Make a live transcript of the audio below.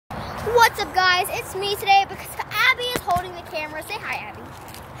What's up, guys? It's me today because Abby is holding the camera. Say hi, Abby.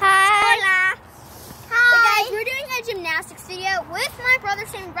 Hi. Hola. Hi. So guys, we're doing a gymnastics video with my brother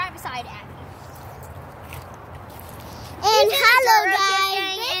sitting right beside Abby. And hello,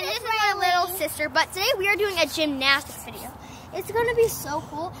 guys. And this is my little sister. But today we are doing a gymnastics video. It's going to be so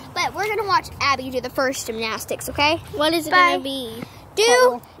cool. But we're going to watch Abby do the first gymnastics, okay? What is it going to be?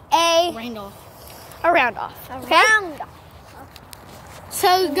 Do a round off. round off. Okay? Round off.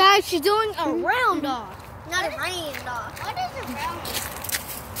 So, guys, she's doing a round off. Not a round off. What is a round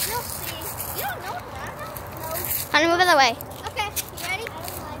off? You'll see. You don't know what a round off? No. Hunter, move out of the way. Okay, you ready?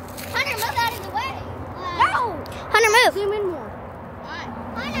 Hunter, move out of the way. No. Hunter, move. Zoom in more.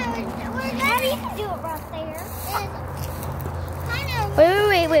 Hunter, we're ready. You can do it right there. Hunter,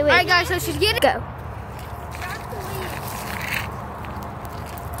 wait. All right, guys, so she's getting go.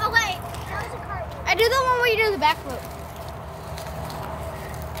 Oh, wait. That was a cartwheel. I do the one where you do the back flip.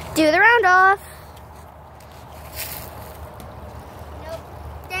 Do the round off. Nope.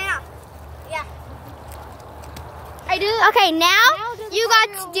 Down. Yeah. I do. Okay, now do the you got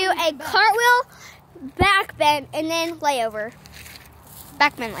to cartwheel do and a back. cartwheel, back bend, and then layover.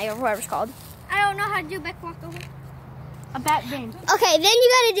 Back bend, layover, whatever it's called. I don't know how to do back walk over. A back bend. Okay, then you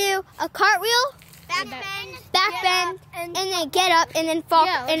got to do a cartwheel, Back back bend, and then get up, and then fall,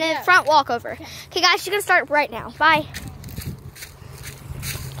 Yeah, and then yeah. front walk over. Okay, guys, she's gonna start right now. Bye.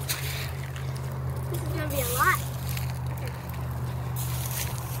 This is gonna be a lot.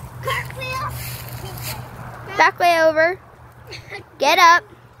 Cartwheel, back way over, get up.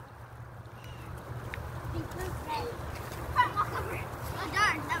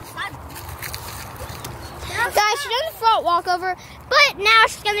 Guys, she done the front walk over, but now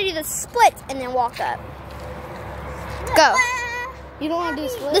she's gonna do the split and then walk up. Go. You don't want to do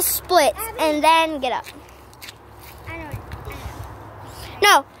split? The splits and then get up. I know.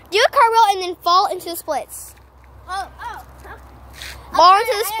 No, do a cartwheel and then fall into the splits. Oh. Fall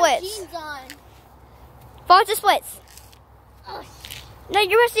into the splits. Jeans on. Fall into the splits. Oh, No,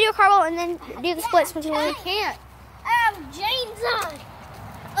 you're supposed to do a cartwheel and then do the splits. Once you I want. can't. I have jeans on.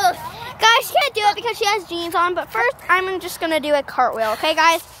 Ugh. Guys, she can't do it because she has jeans on. But first, I'm just gonna do a cartwheel. Okay,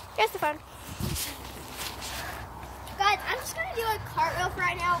 guys? Here's the phone. Guys, I'm just gonna do a cartwheel for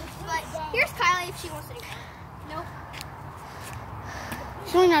right now. But here's Kylie if she wants to do it. Nope.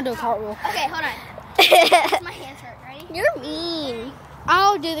 She don't do a cartwheel. Okay, hold on. My hands hurt. Ready? You're mean.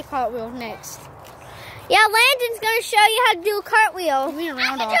 I'll do the cartwheel next. Yeah, Landon's gonna show you how to do a cartwheel. We need a I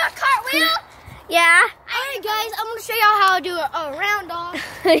round can off. do a cartwheel. Yeah. Alright, guys, I'm gonna show y'all how to do a round off.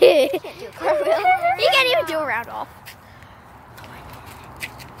 You can't do a cartwheel. You can't even do a round off.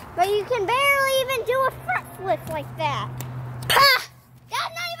 But you can barely even do a front flip like that. Ha!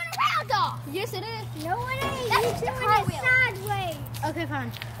 That's not even a round off. Yes, it is. No, it ain't. That's You're a doing cartwheel. it sideways. Okay,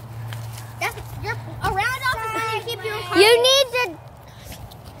 fine. That's a round off is when you keep doing cartwheels. You need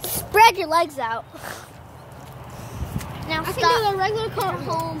to spread your legs out. Now I stop. can do a regular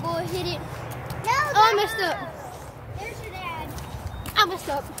cartwheel. Homeboy, hit it. No, Oh, I messed up. There's your dad. I messed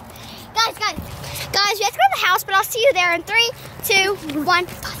up. Guys, we have to go to the house, but I'll see you there in 3, 2, 1.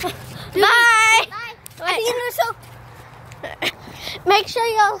 Bye. Bye. Wait. Make sure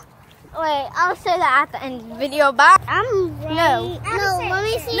you'll. Wait, I'll say that at the end of the video. Bye. I'm No. No, let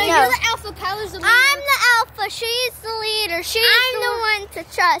me see. No, you're the alpha. Kyler's the leader. I'm the alpha. She's the leader. I'm the one to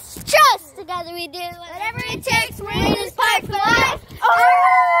trust. Trust. Together we do whatever it takes. We're in this fight for life.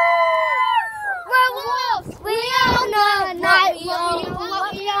 We're wolves. We all know the night.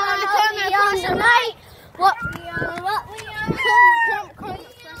 What we on the corner from the night. What we on.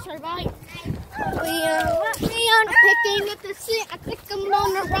 Picking up the seat. I think I'm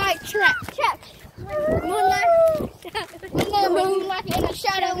on the right track. Check. Moonlight in the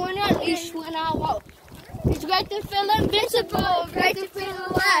shadow when I leash when I walk. It's great to feel invincible, great to feel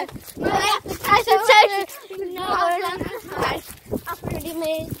alive. My appetite's so tasty, you know I'm high. I'm pretty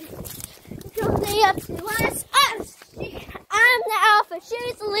amazing. Totally up to us. I'm the alpha.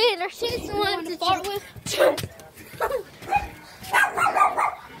 She's the leader. She's the one to start with.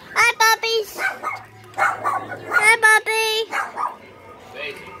 Hi, puppies. Hi, puppy.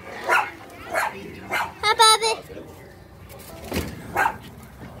 Hi, puppy.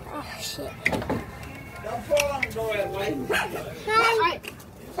 Oh, shit. Don't fall on the door that way. Alright,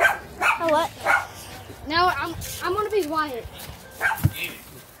 Oh, what? now I'm gonna be Wyatt.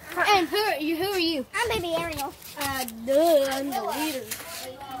 And who are you? I'm baby Ariel. I'm the leader.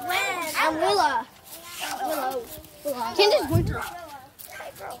 I'm Willa. Kendra's Winter.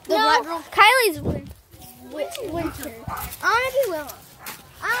 The No, black girl. Kylie's Winter. I want to be Willa.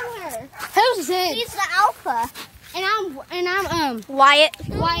 I'm her. Who's Zed? He's the alpha. And I'm Wyatt.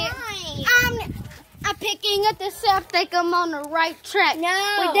 Wyatt. I'm picking up the stuff, think I'm on the right track.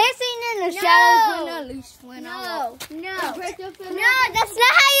 No. We're dancing in the shadows when I loose when I walk. No, that's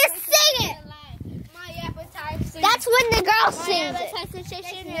not how you sing it. My appetite sings. That's when the girl sings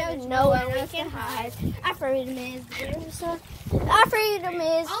it. There's nowhere we can hide. Our freedom is Our freedom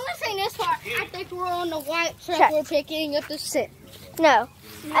is I'm gonna sing this part. I think we're on the white track. We're picking up the scent. no.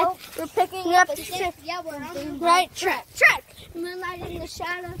 We're picking up the scent. Yeah, we're on the Right track. moonlight in the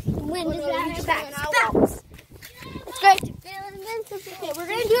shadows. The wind is When at I our loose backs. when I walk. It's great to feel invincible. Okay, we're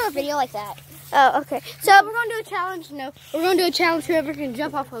gonna do a video like that. Oh, okay. So we're gonna do a challenge. No, we're gonna do a challenge. Whoever can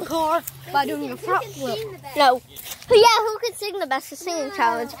jump off a car by doing a front flip. No. Who can sing the best? The singing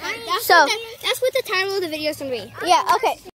challenge. So That's what the title of the video is gonna be. yeah, okay.